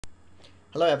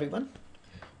Hello everyone,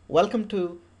 welcome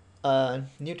to a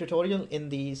new tutorial in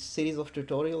the series of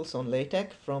tutorials on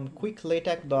LaTeX from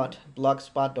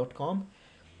quicklatech.blogspot.com.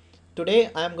 Today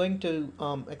I'm going to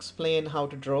explain how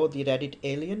to draw the Reddit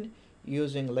alien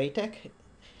using LaTeX.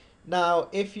 Now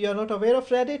if you're not aware of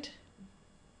Reddit,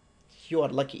 you are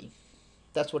lucky.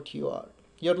 That's what you are.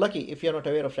 You're lucky if you're not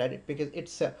aware of Reddit because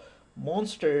it's a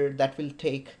monster that will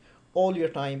take all your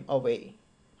time away.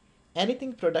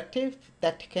 Anything productive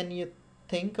that can you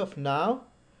think of now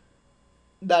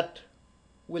that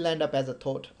will end up as a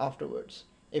thought afterwards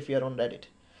if you're on Reddit.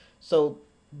 So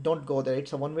don't go there.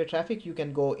 It's a one-way traffic. You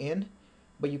can go in,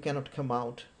 but you cannot come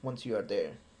out once you are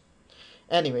there.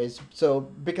 Anyways, so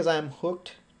because I am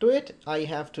hooked to it, I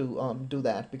have to do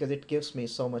that because it gives me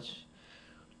so much.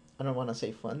 I don't want to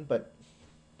say fun, but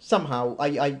somehow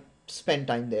I spend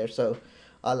time there. So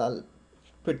I'll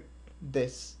put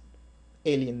this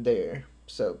alien there.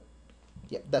 So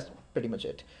yeah, that's pretty much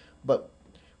it. But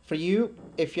for you,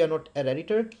 if you're not an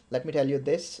editor, let me tell you,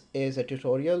 this is a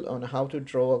tutorial on how to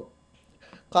draw a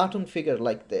cartoon figure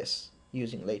like this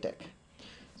using LaTeX.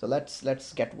 So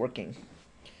let's get working.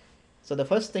 So the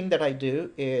first thing that I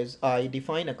do is I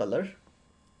define a color,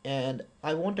 and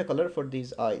I want a color for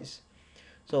these eyes.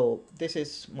 So this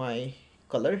is my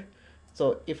color.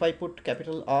 So if I put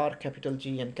capital R, capital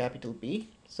G, and capital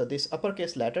B, so these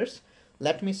uppercase letters,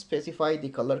 let me specify the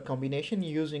color combination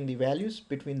using the values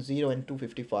between 0 and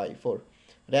 255 for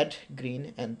red,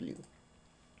 green, and blue.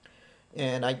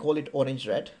 And I call it orange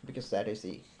red because that is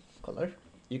the color.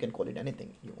 You can call it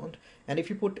anything you want. And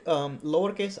if you put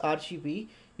lowercase RGB,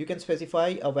 you can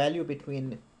specify a value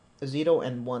between 0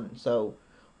 and 1. So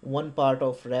 1 part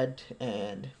of red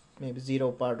and maybe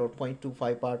 0 part or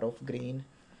 0.25 part of green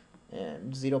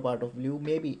and 0 part of blue.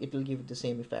 Maybe it will give the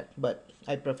same effect, but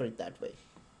I prefer it that way.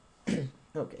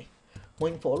 Okay,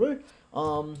 moving forward,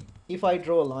 if I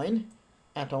draw a line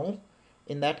at all,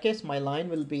 in that case my line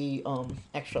will be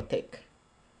extra thick,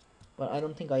 but I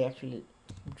don't think I actually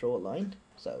draw a line,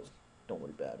 so don't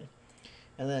worry about it.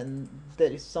 And then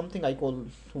there is something I call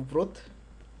vrut.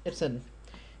 It's an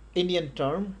Indian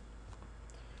term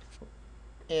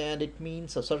and it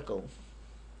means a circle,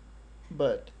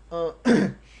 but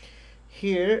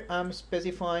here I'm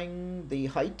specifying the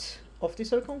height of the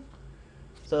circle.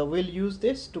 So we'll use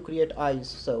this to create eyes.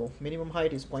 So minimum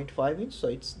height is 0.5 inch, so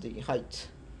it's the height.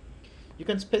 You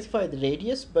can specify the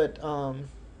radius, but I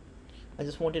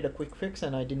just wanted a quick fix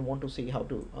and I didn't want to see how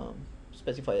to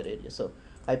specify a radius. So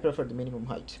I prefer the minimum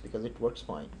height because it works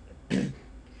fine.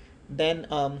 Then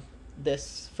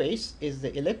this face is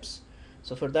the ellipse.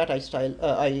 So for that I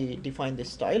define this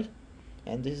style,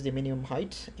 and this is the minimum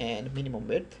height and minimum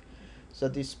width. So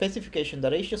the specification,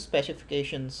 the ratio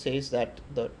specification says that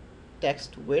the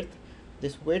text width,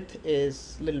 this width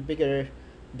is a little bigger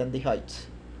than the height.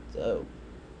 So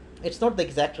it's not the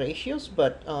exact ratios,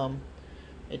 but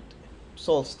it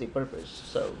solves the purpose.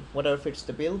 So whatever fits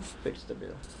the bill fits the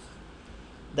bill.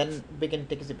 Then we can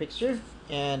take the picture,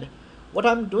 and what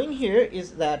I'm doing here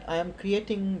is that I am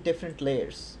creating different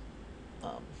layers.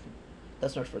 um,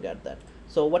 let's not forget that.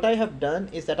 So what I have done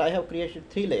is that I have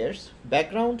created 3 layers: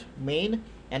 background, main,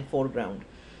 and foreground.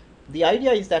 The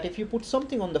idea is that if you put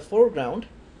something on the foreground,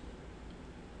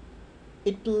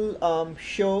 it will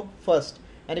show first,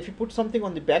 and if you put something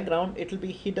on the background, it will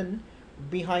be hidden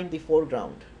behind the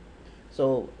foreground.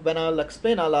 So when I'll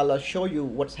explain, I'll show you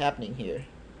what's happening here,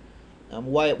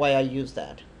 why I use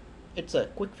that. It's a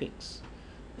quick fix.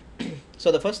 So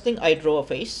the first thing, I draw a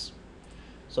face.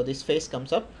 So this face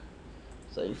comes up.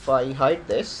 So if I hide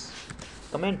this,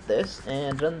 comment this,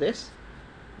 and run this,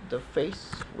 the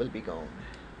face will be gone.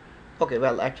 Okay,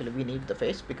 well actually we need the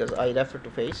face because I refer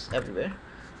to face everywhere.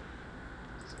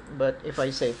 But if I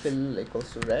say fill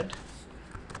equals to red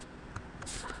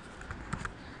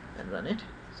and run it,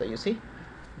 so you see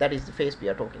that is the face we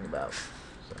are talking about.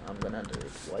 So I'm gonna do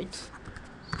it white.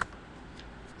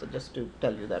 So just to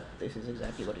tell you that this is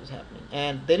exactly what is happening,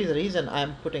 and there is a reason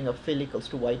I'm putting a fill equals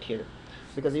to white here,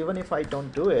 because even if I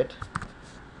don't do it,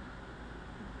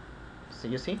 so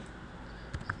you see,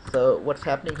 so what's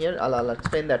happening here, I'll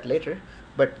explain that later,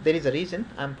 but there is a reason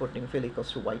I'm putting fill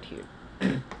equals to white here.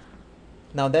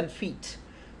 Now then feet.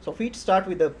 So feet start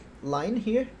with a line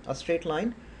here, a straight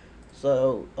line.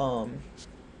 So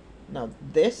now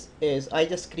this is, I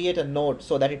just create a node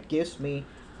so that it gives me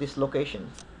this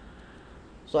location.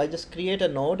 So I just create a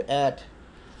node at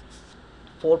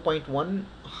 4.1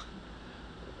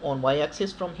 on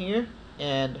y-axis from here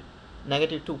and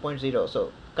negative 2.0.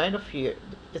 So kind of here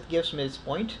it gives me this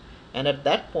point, and at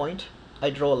that point I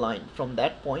draw a line from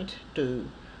that point to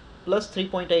plus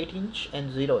 3.8 inch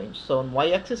and 0 inch. So on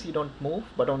y-axis you don't move,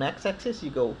 but on x-axis you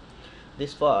go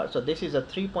this far. So this is a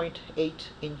 3.8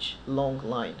 inch long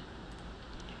line.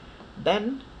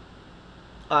 Then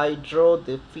I draw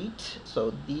the feet,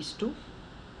 so these two.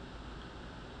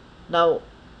 Now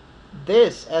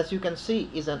this, as you can see,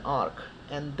 is an arc,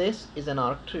 and this is an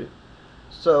arc too.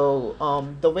 So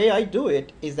the way I do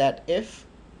it is that if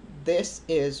this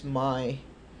is my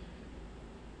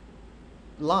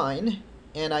line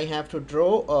and I have to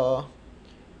draw a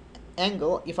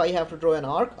angle, if I have to draw an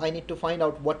arc, I need to find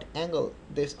out what angle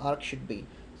this arc should be.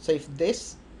 So if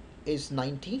this is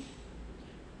 90,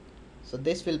 so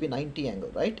this will be 90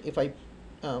 angle, right? If I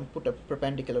put a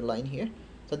perpendicular line here,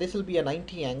 so this will be a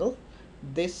 90 angle.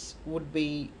 This would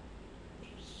be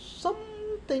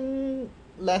something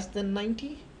less than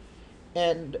 90.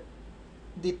 And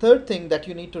the third thing that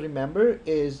you need to remember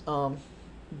is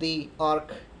the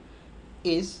arc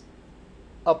is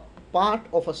a part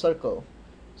of a circle.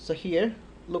 So here,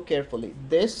 look carefully,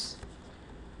 this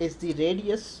is the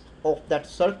radius of that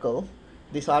circle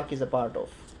this arc is a part of.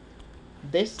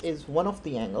 This is one of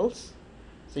the angles,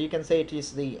 so you can say it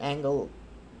is the angle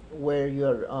where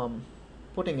you're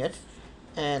putting it.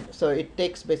 And so it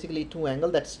takes basically two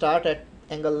angles that start at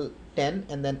angle 10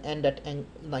 and then end at angle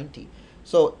 90.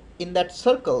 So in that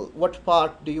circle, what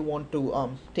part do you want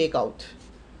to take out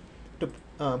to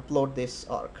plot this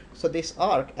arc? So this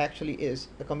arc actually is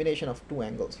a combination of two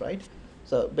angles, right?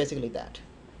 So basically that.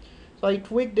 So I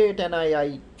tweaked it and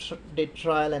I did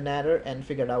trial and error and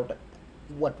figured out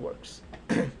what works.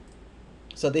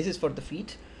 So this is for the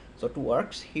feet, so two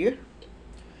arcs here.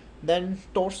 Then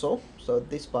torso, so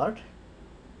this part.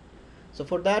 So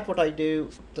for that, what I do,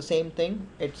 the same thing.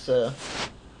 It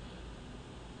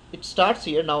starts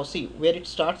here. Now see where it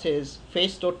starts is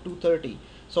face dot 230.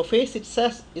 So face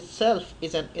itself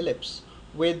is an ellipse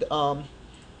with 0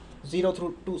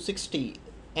 through 260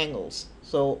 angles.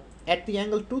 So at the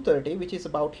angle 230, which is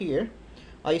about here,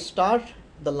 I start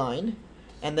the line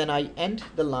and then I end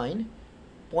the line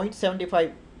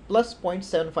 0.75 plus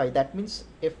 0.75. That means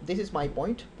if this is my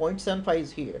point, 0.75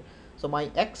 is here. So my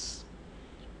x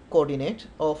coordinate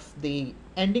of the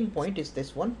ending point is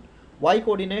this one. Y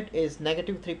coordinate is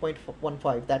negative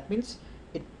 3.15. That means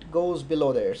it goes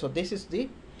below there. So this is the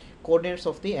coordinates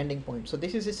of the ending point. So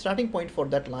this is the starting point for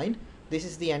that line. This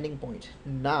is the ending point.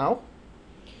 Now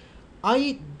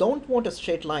I don't want a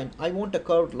straight line, I want a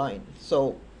curved line.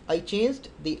 So I changed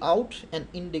the out and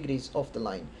in degrees of the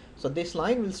line. So this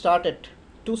line will start at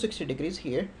 260 degrees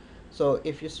here. So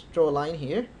if you draw a line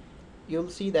here,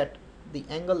 you'll see that the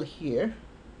angle here,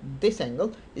 this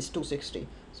angle is 260.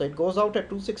 So it goes out at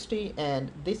 260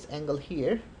 and this angle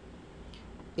here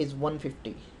is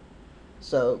 150.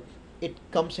 So it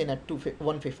comes in at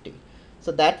 150.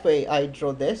 So that way I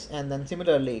draw this, and then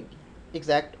similarly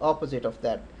exact opposite of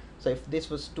that. So if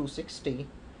this was 260,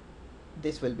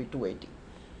 this will be 280.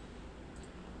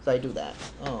 So I do that.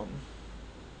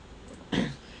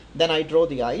 Then I draw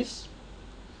the eyes.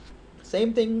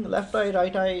 Same thing, left eye,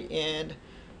 right eye, and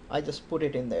I just put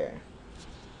it in there.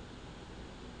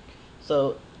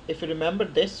 So if you remember,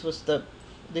 this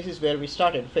is where we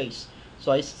started, face.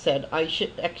 So I said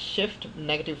X shift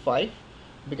 -5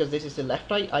 because this is the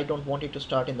left eye. I don't want it to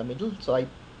start in the middle, so I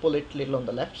pull it little on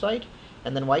the left side,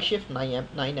 and then Y shift 9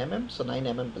 mm, so 9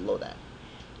 mm below that,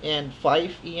 and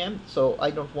 5 em, so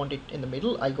I don't want it in the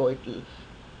middle. I go it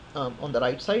on the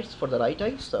right side for the right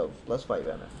eye, so plus 5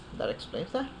 mm. That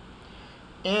explains that.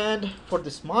 And for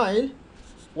the smile,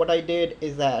 what I did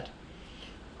is that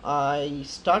I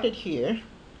started here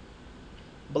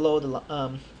below the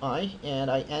eye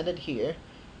and I ended here,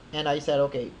 and I said,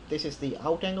 okay, this is the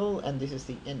out angle and this is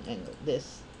the in angle.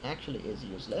 This actually is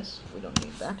useless, we don't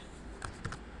need that.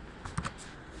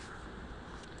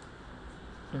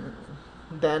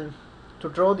 Then to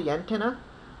draw the antenna,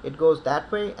 it goes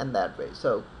that way and that way.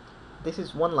 So this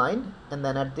is one line, and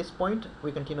then at this point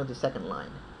we continue the second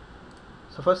line.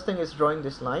 So first thing is drawing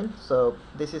this line. So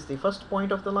this is the first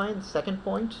point of the line, second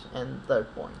point, and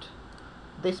third point.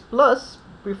 This plus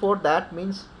before that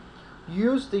means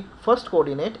use the first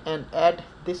coordinate and add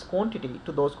this quantity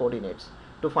to those coordinates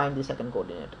to find the second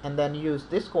coordinate, and then use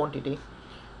this quantity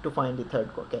to find the third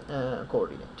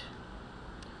coordinate.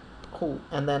 Cool.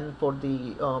 And then for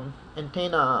the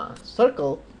antenna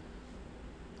circle,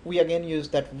 we again use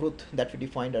that root that we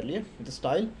defined earlier, the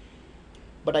style,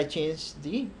 but I changed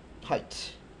the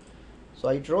height. So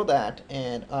I draw that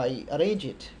and I arrange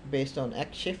it based on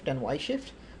X shift and Y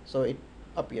shift, so it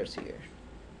appears here.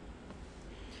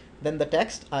 Then the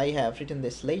text, I have written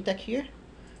this LaTeX here.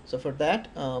 So for that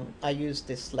I use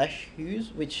this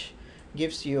 /hues, which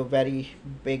gives you a very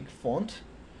big font.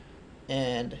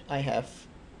 and I have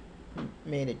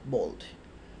made it bold.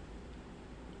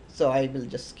 So I will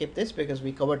just skip this because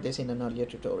we covered this in an earlier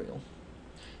tutorial.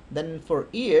 Then for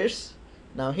ears,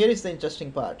 now here is the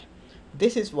interesting part.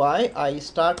 This is why I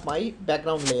start my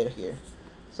background layer here.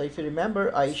 So if you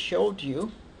remember, I showed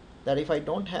you that if I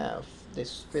don't have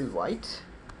this fill white,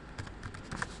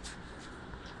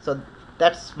 so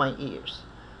that's my ears.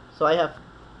 So I have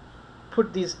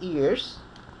put these ears,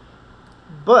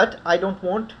 but I don't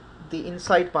want the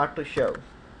inside part to show.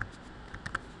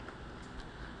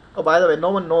 Oh, by the way, no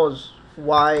one knows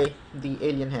why the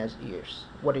alien has ears,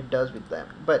 what it does with them,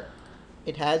 but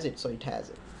it has it, so it has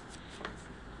it.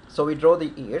 So we draw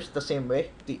the ears the same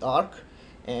way, the arc,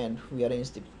 and we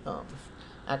arrange the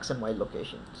X and Y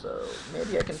location. So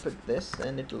maybe I can put this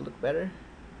and it will look better.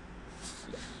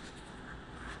 Yeah.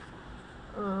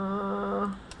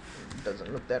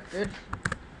 Doesn't look that good.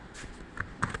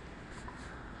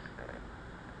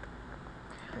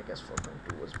 I guess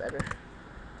 4.2 was better.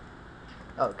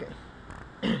 Okay.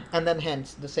 And then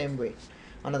hence the same way,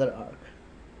 another arc.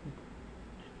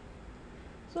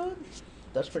 So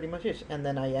that's pretty much it. And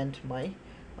then I end my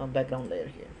background layer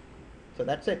here. So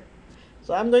that's it.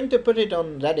 So I'm going to put it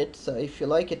on Reddit, so if you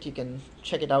like it you can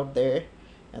check it out there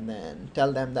and then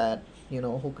tell them that you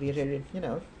know who created it, you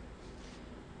know.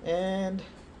 And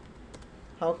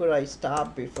how could I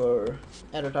stop before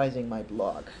advertising my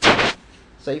blog?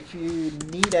 So if you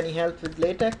need any help with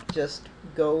LaTeX, just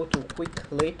go to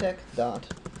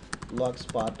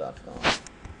quicklatech.blogspot.com.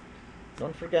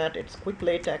 Don't forget, it's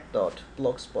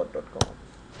quicklatech.blogspot.com.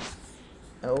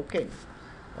 Okay,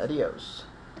 adios.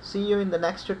 See you in the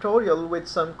next tutorial with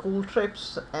some cool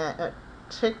tricks and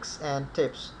tips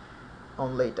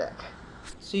on LaTeX.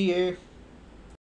 See you.